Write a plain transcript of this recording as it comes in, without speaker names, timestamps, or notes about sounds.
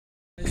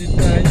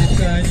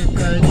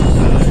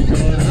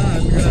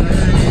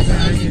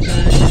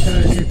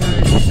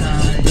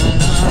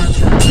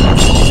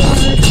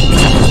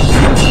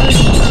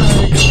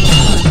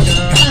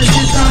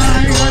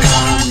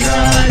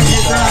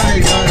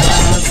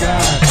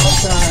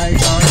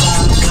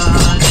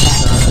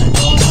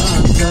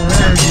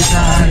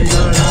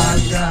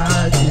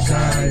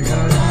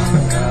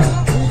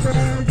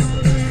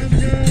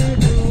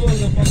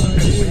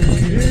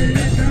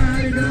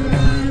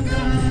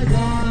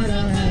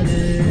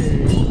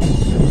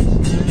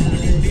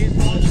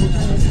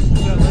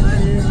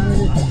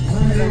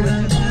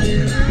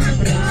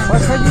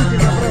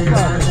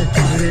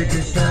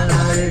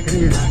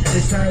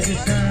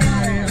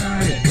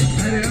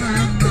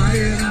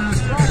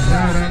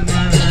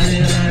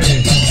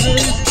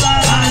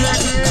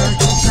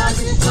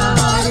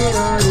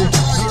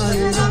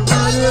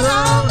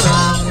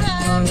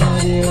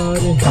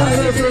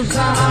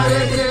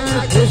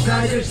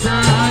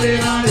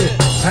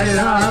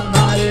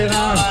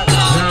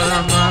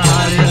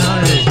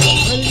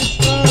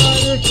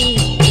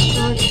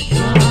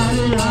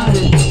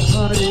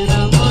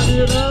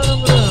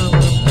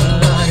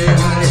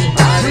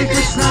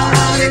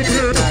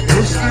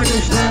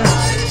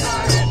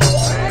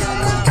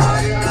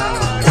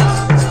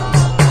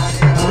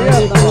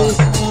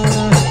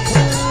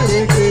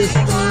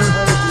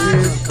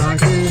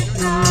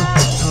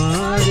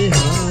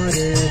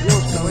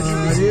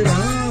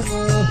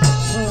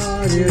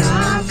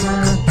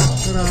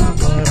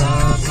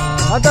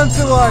А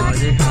танцевать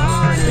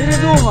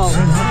передумал.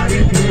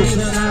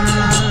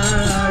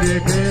 Hare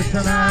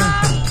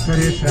Krishna,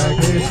 Krishna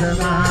Krishna,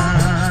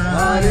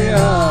 Hare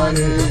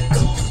Hare,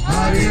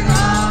 Hare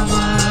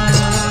Rama,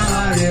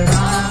 Hare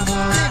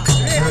Rama,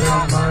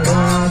 Rama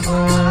Rama,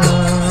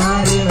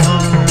 Hare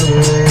Hare,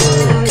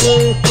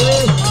 Hare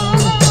Krishna,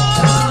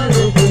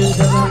 Hare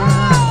Krishna,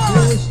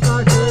 Krishna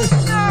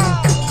Krishna,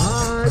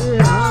 Hare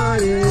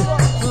Hare,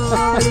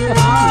 Hare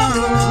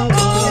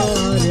Rama,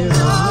 Hare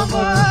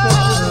Rama,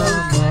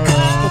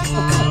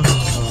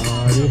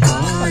 Hare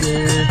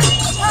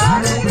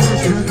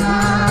Krishna,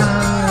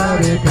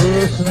 Hare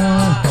Krishna,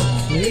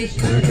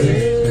 Krishna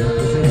Krishna,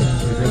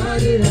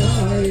 Hare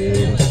Hare,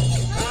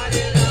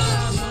 Hare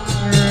Rama,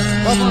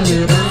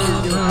 Hare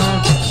Rama,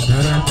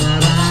 Rama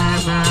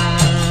Rama,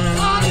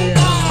 Hare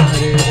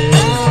Hare,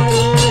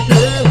 Hare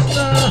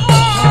Krishna,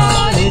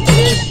 Hare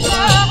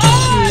Krishna,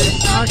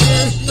 Krishna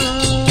Krishna,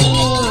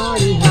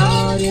 Hare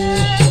Hare,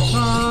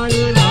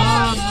 Hare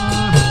Rama,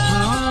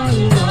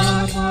 Hare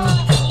Rama,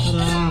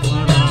 Rama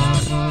Rama,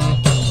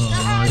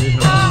 Hare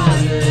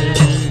Hare,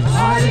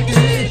 Hare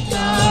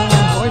Krishna,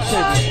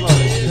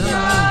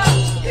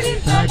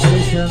 Krishna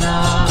Krishna,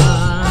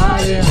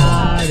 Hare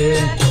Hare,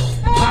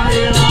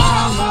 Hare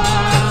Rama,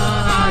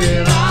 Hare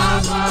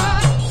Rama,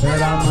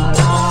 Rama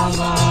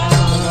Rama,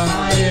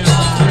 Hare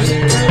Hare,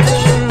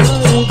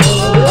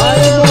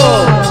 Hare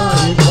Bol,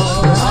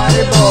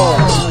 Hare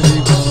Bol,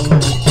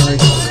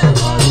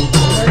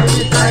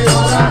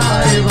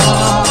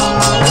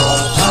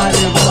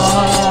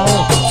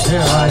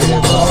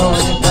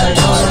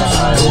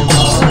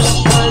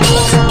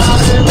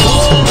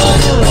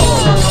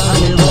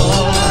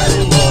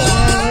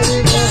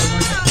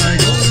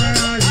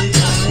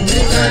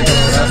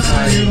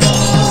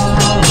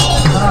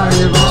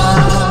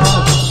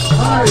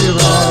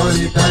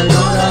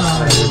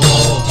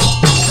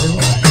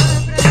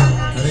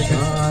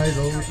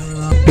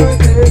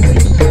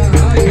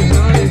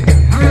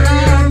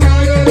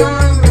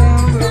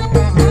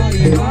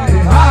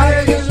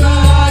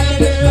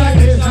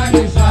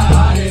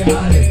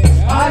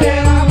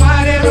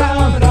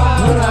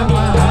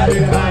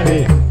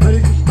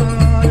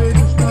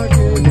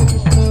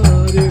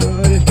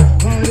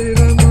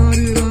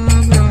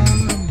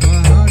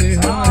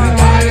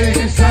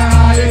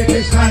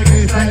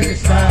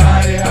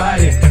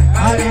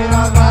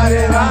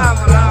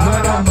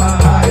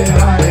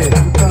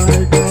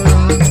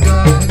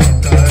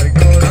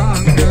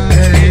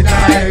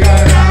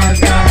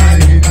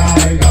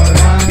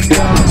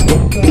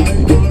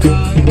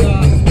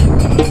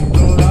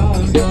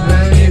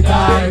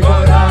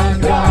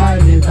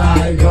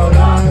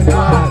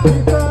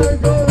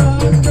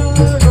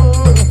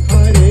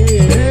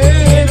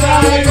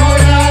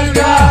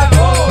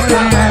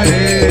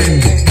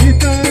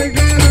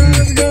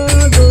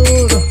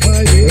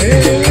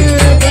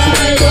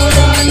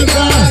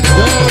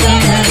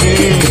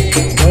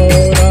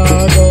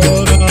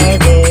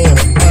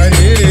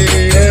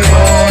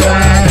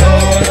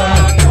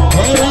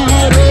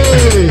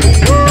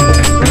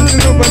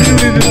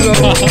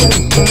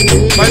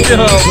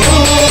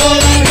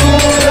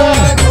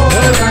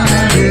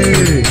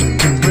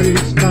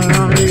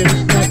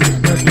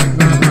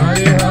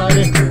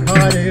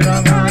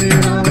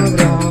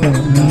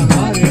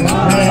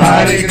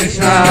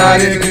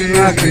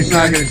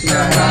 Krishna Krishna,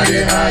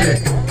 Hare Hare,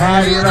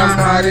 Hare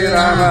Rama, Hare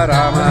Rama,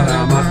 Rama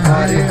Rama,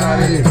 Hare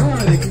Hare,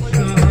 Hare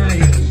Krishna,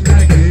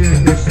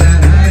 Krishna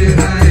Hare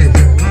Hare,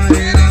 Hare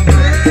Rama,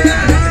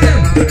 Hare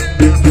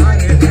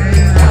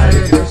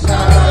Krishna,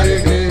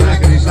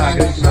 Krishna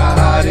Krishna,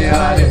 Hare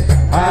Hare,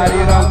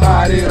 Hare Rama,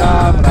 Hare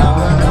Rama,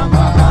 Rama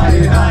Rama,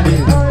 Hare Hare.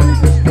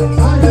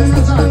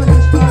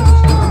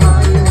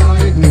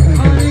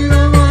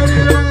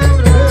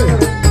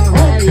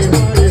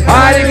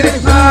 Hare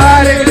Krishna,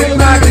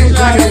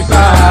 Krishna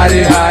Krishna,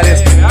 Hare Hare,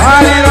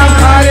 Hare Ram,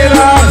 Hare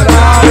Ram,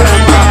 Ram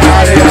Ram,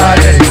 Hare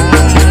Hare.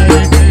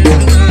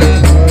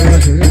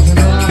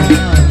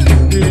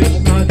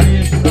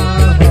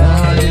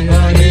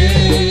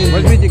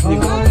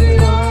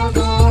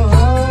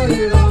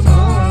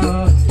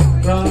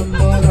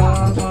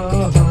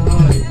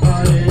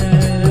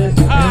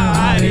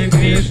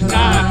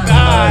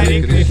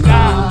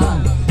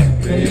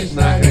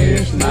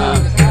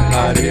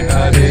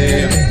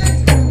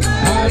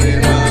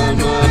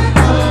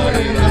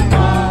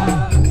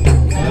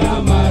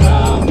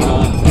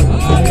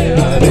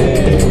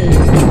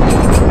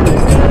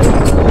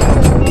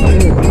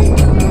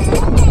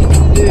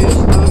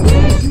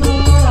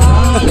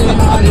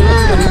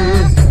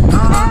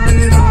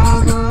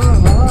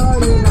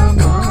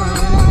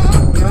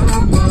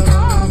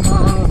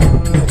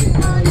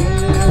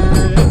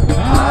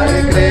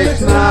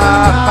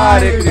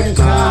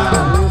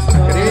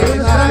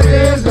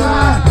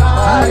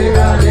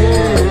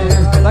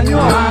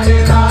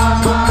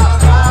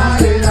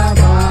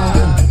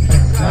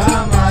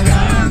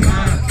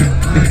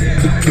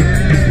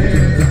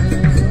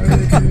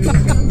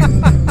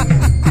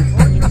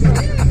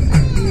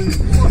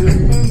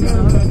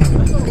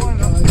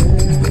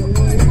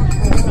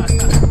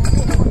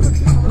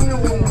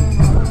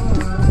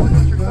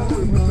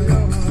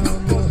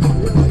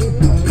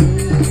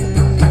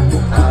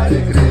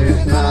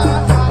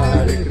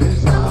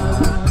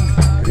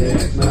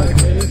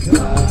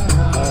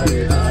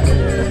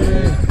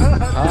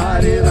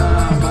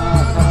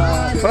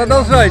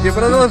 Продолжайте,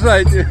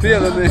 продолжайте,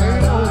 преданные.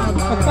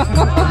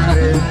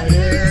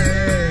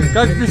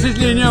 Как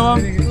впечатление вам?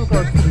 Ну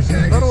как,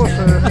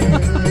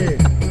 хорошее.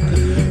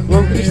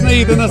 Вам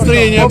кришнаиты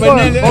настроение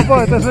подняли?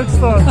 Папа, это же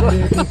экстаз.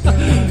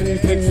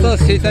 Экстаз,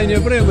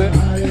 чайтанья премы.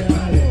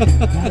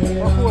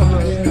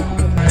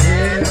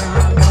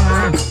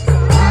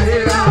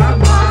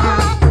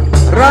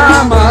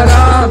 Рама,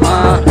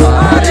 Рама,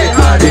 Харе,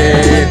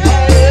 Харе.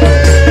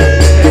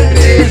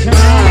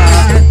 Кришна,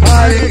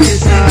 Харе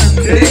Кришна,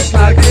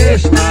 Кришна,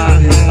 Кришна,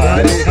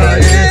 Харе,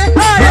 Харе.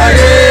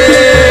 Харе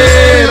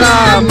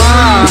Рама,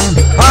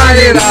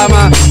 Харе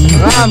Рама,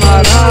 Рама,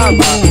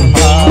 Рама,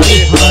 Харе,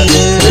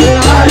 Харе.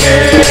 Харе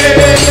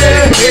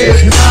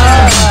Кришна,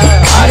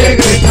 Харе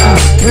Кришна,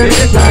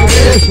 Кришна,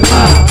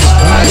 Кришна,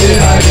 Харе,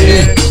 Харе.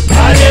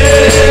 Харе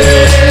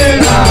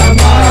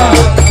Рама,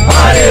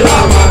 Харе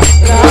Рама,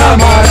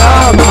 Rama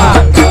Rama,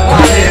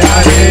 Hare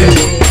Hare.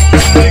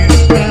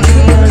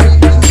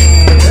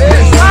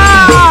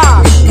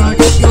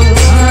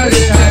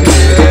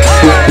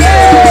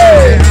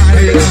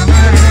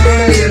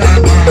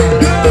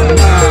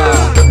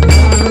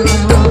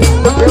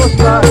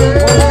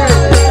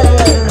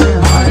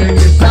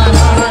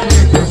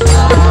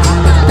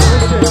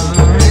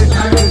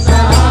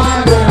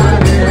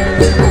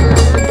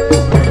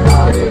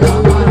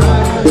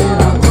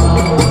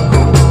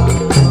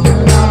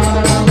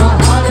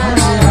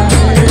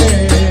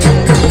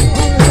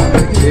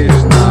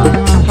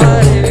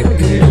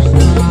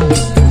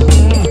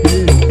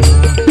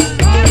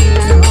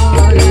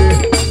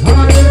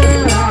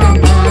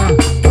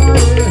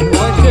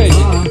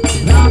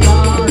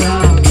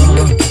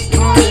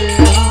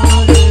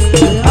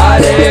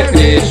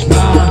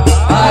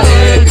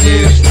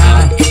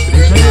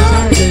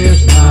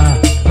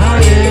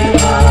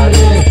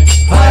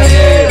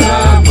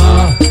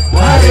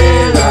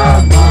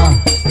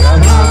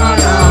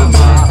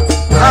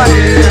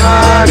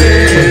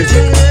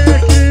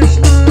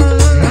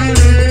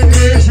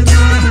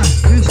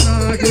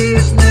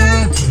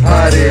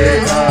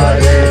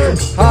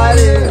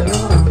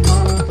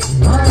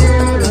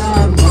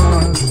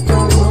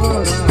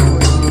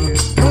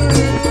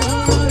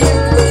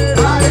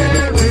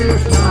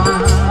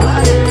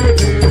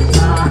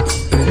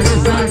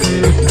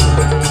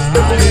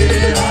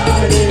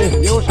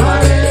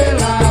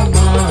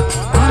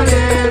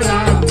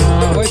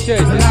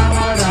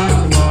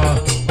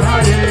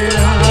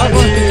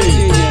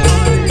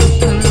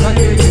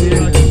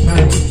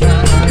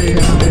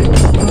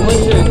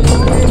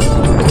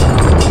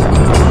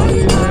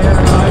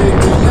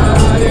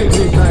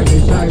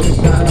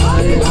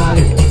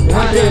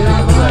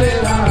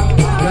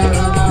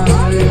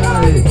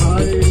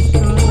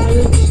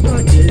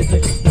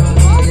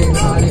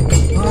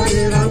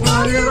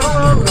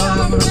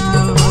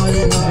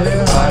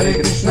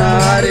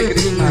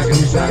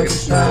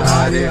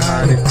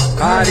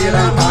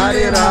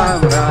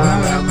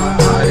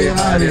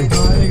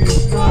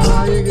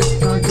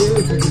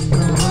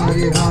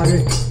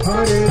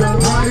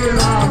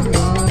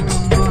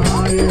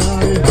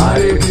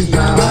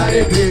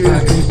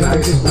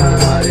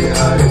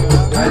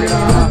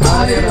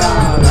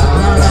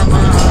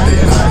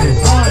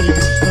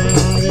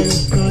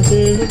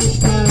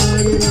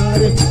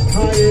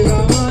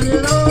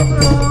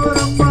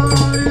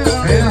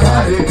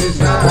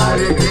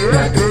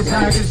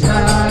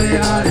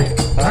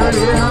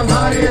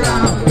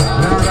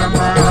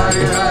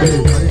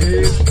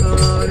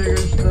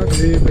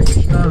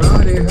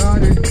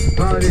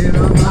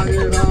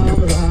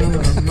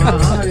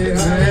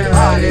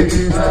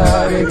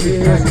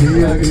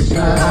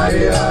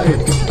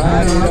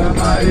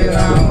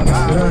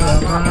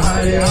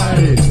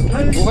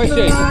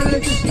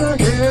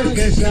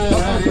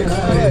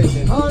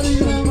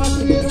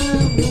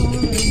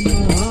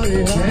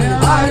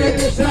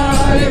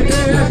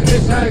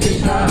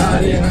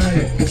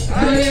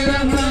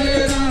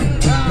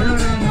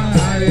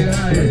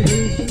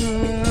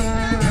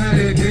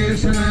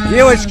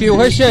 Девочки,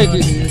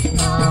 угощайтесь.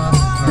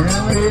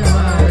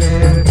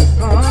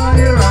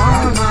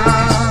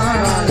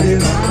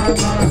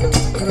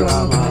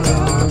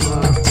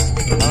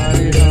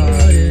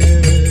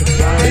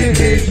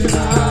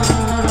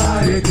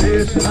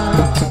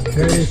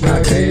 Krishna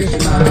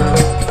Krishna,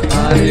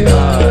 Hare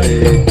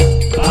Hare,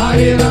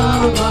 Hare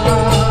Rama,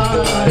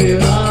 Hare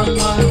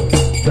Rama,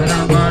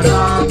 Rama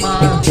Rama,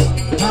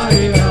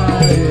 Hare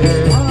Hare,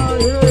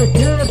 Hare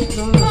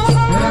Krishna,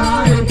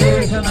 Hare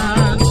Krishna,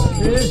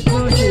 Krishna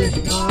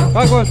Krishna.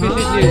 Как вам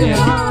впечатление?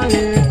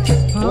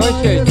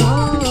 Угощайтесь.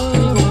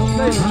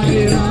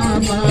 Hare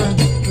Rama,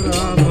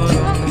 Rama Rama,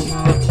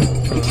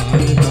 Hare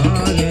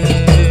Hare,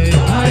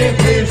 Hare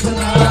Krishna,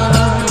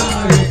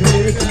 Hare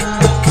Krishna,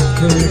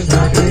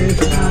 Krishna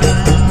Krishna,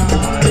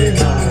 Hare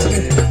Hare,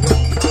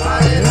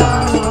 Hare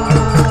Rama,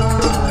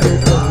 Hare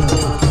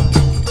Rama,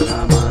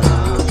 Rama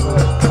Rama,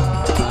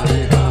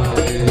 Hare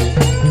Hare,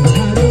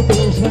 Hare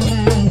Krishna,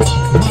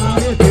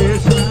 Hare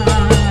Krishna,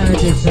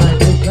 Krishna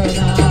Krishna,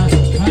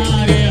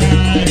 Hare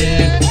Hare,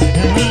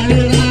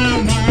 Hare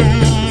Rama,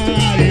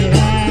 Hare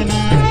Rama,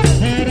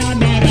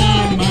 Rama Rama.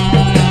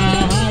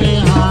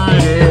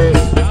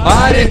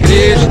 Hare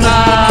Krishna,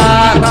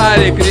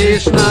 Hare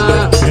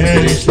Krishna,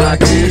 Krishna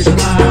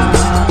Krishna,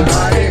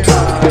 Hare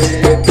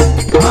Hare,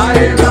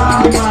 Hare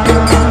Rama,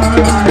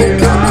 Hare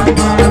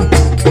Rama,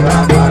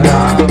 Rama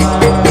Rama,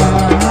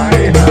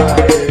 Hare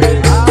Hare.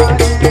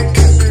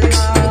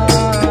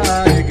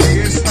 Hare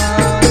Krishna,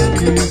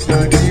 Krishna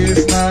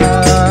Krishna,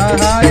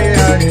 Hare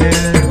Hare,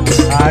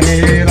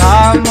 Hare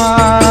Rama,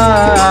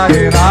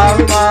 Hare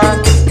Rama,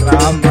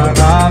 Rama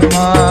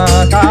Rama,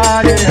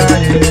 Hare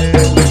Hare.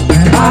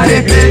 Hare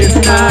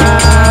Krishna,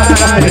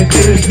 Hare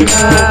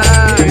Krishna,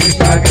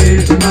 Krishna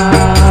Krishna,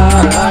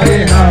 Hare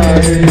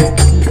Hare,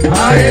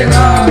 Hare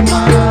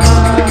Rama,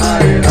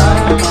 Hare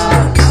Rama,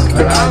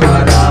 Rama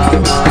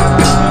Rama,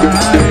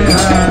 Hare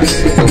Hare.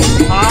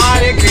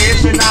 Hare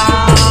Krishna,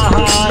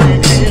 Hare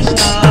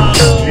Krishna,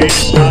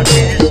 Krishna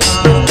Krishna,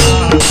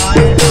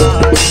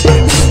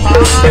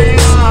 Hare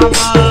Hare,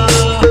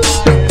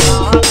 Hare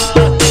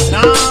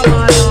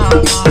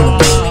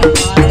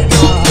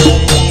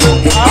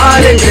Rama,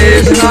 Hare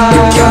Krishna,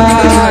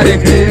 Hare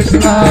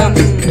Krishna,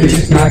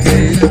 Krishna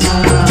Krishna,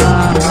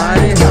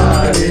 Hare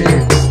Hare,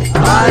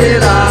 Hare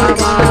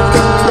Rama,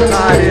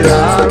 Hare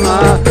Rama,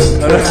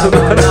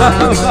 Rama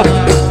Rama,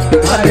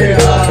 Hare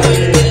Hare.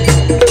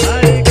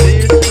 Hare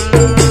Krishna,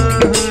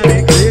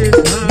 Hare Krishna,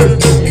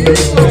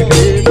 Krishna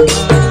Krishna,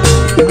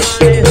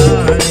 Hare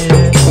Hare,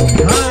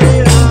 Hare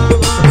Rama,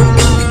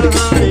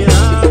 Hare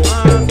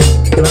Rama,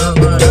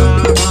 Rama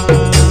Rama,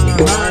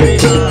 Hare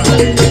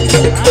Hare.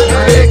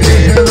 Hare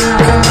Krishna,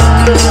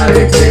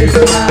 Hare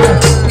Krishna,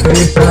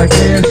 Krishna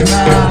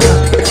Krishna,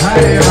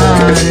 Hare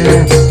Hare,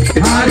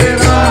 Hare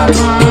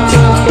Rama,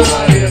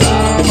 Hare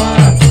Rama,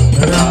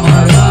 Rama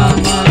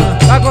Rama.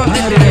 Как вам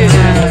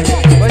впечатление?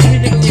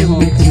 Возьмите книгу.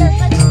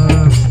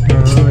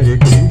 Hare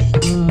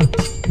Krishna,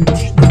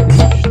 Krishna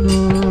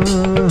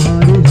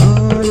Krishna, Hare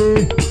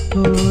Hare,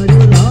 Hare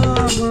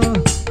Rama, Hare Rama,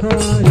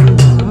 Rama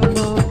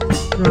Rama.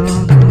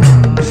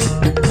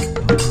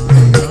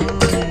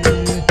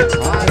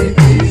 Hare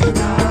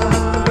Krishna,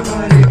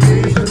 Hare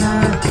Krishna,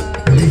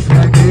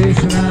 Krishna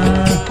Krishna,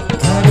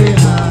 Hare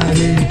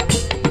Hare,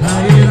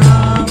 Hare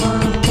Rama,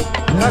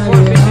 Как вам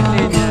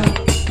впечатление?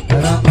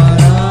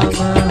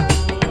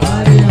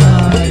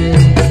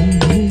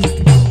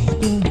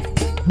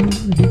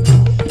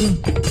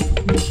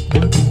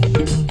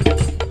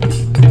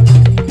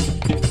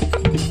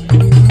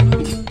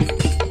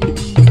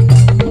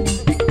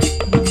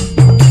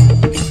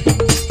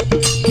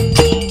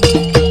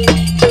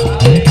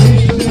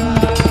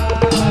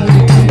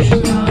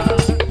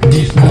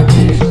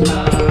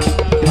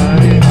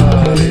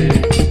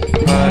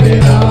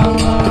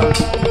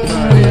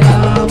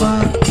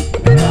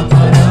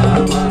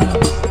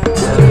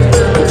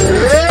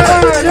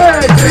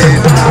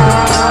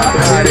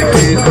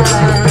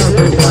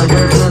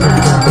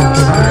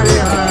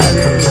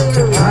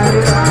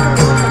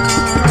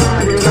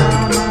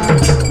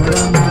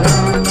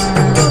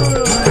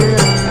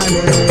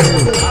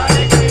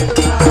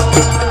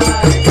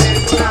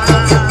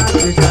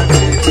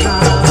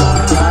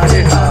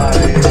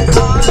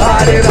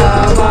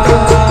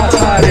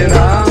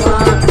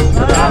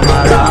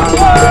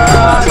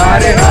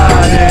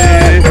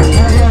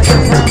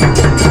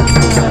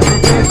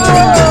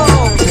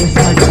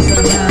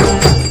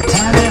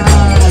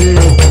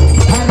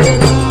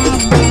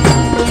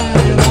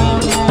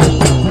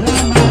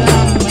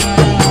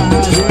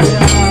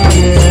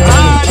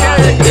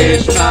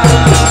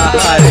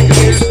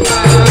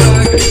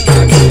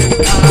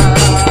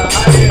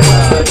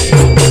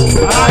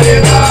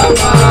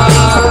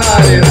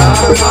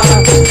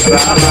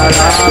 Rama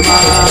Rama,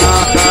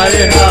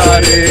 Hare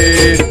Hare.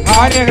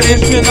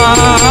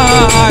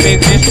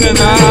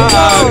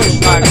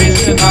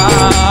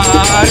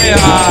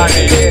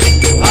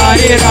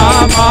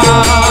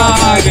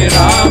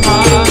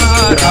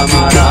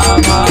 Rama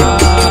Rama,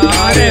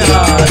 Hare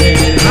Hare,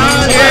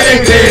 Hare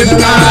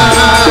Krishna,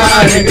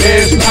 Hare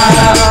Krishna,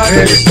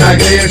 Krishna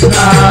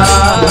Krishna,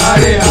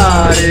 Hare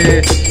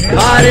Hare,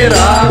 Hare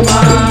Rama,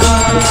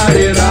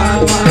 Hare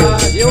Rama,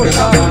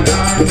 Rama Rama,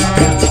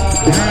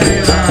 Hare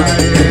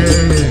Hare.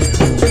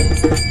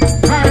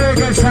 Hare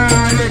Krishna,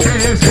 Hare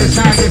Krishna,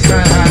 Krishna Krishna,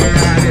 Hare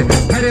Hare,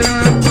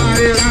 Hare Rama,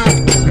 Hare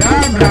Rama, Rama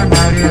Rama,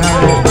 Hare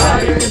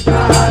Hare.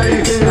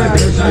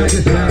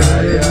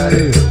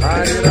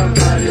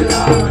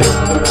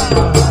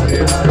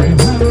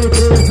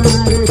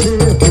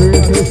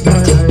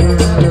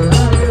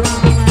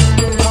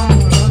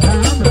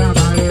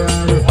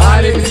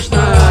 Hare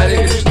Krishna, Hare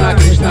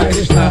Krishna,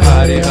 Krishna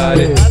Hare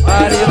Hare,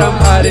 Hare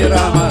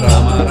Rama,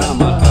 Rama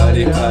Rama,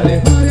 Hare Hare.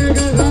 Hare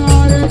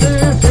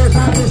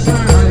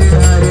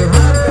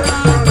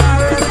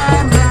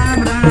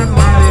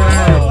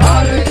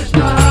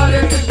Krishna,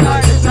 Hare Krishna,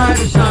 Krishna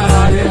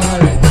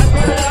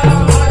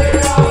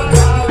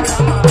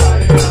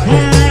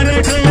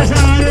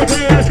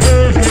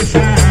Krishna,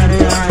 Hare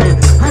Hare,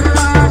 Hare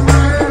Rama,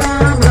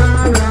 Rama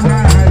Rama,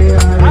 Hare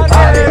Hare.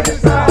 Hare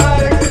Krishna,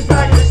 Hare Krishna,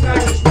 Krishna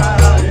Krishna,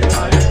 Hare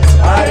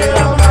Hare, Hare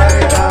Rama,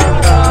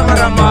 Rama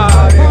Rama,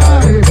 Hare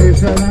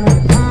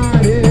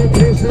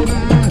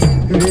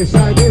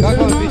Hare. Как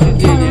вам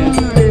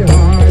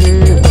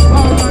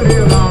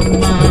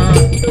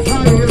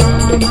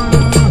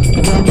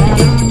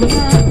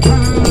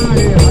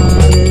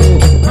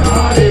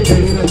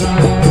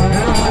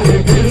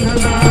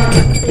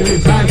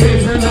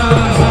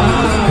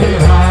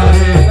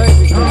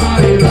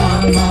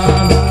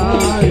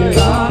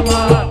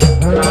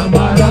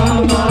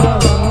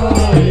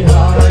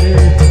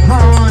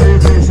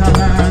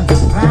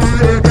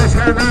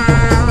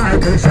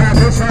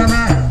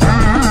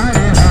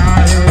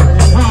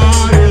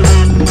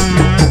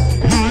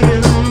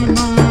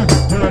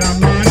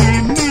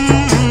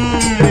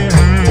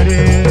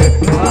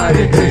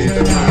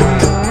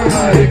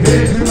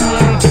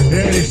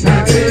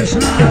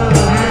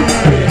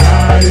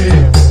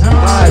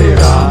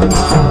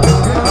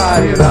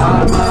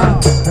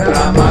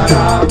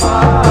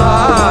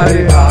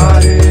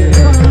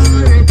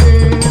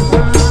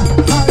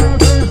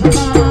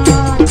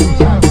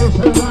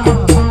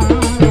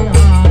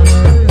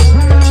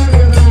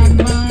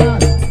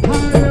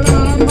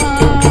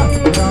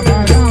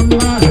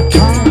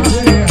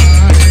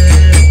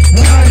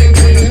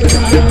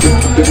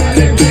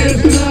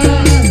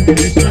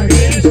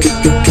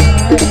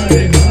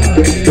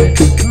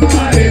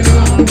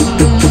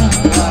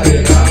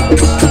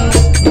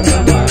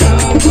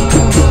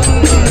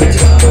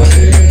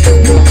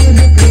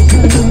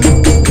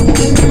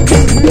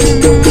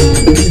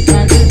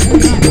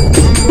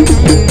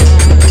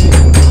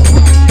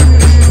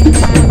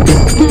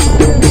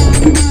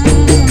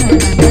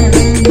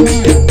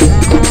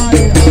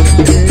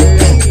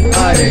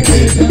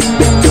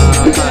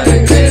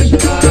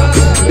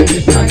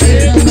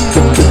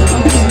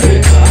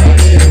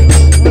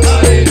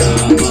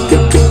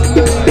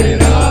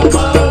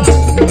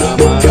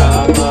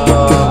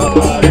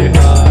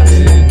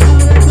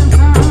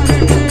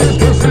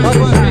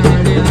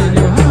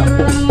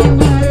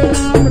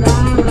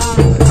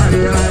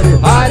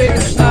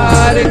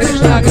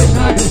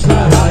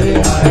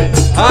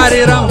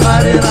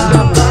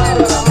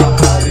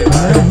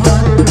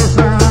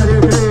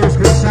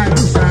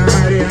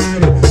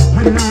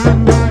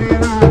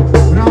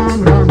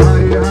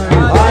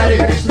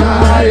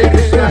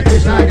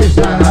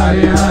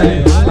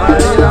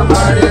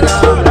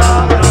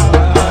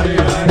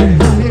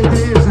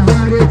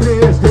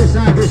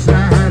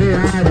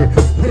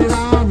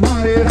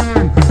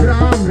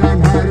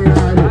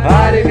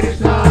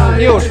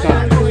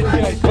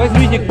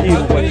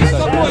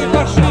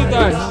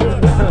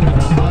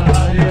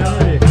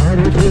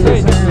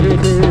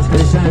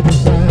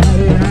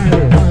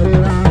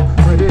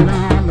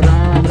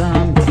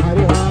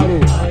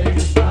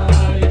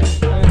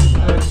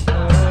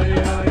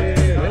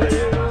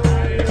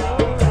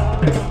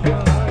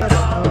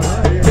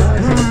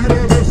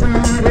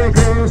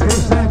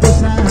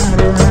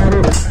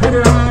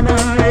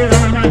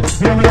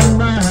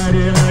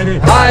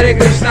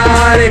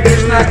Hare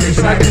Krishna,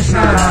 Krishna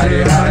Krishna,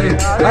 Hare Hare,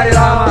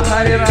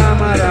 Hare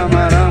Rama,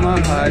 Rama Rama,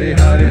 Hare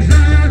Hare.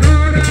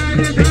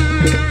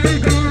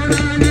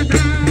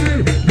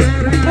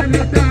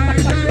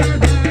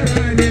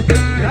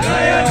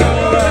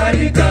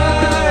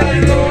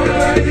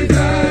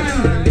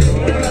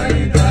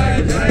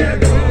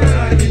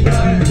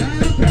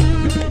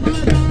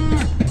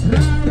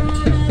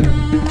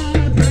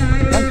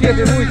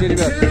 Конфеты будете,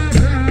 ребят?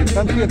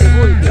 Конфеты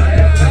будете?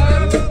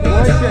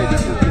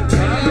 Угощайтесь.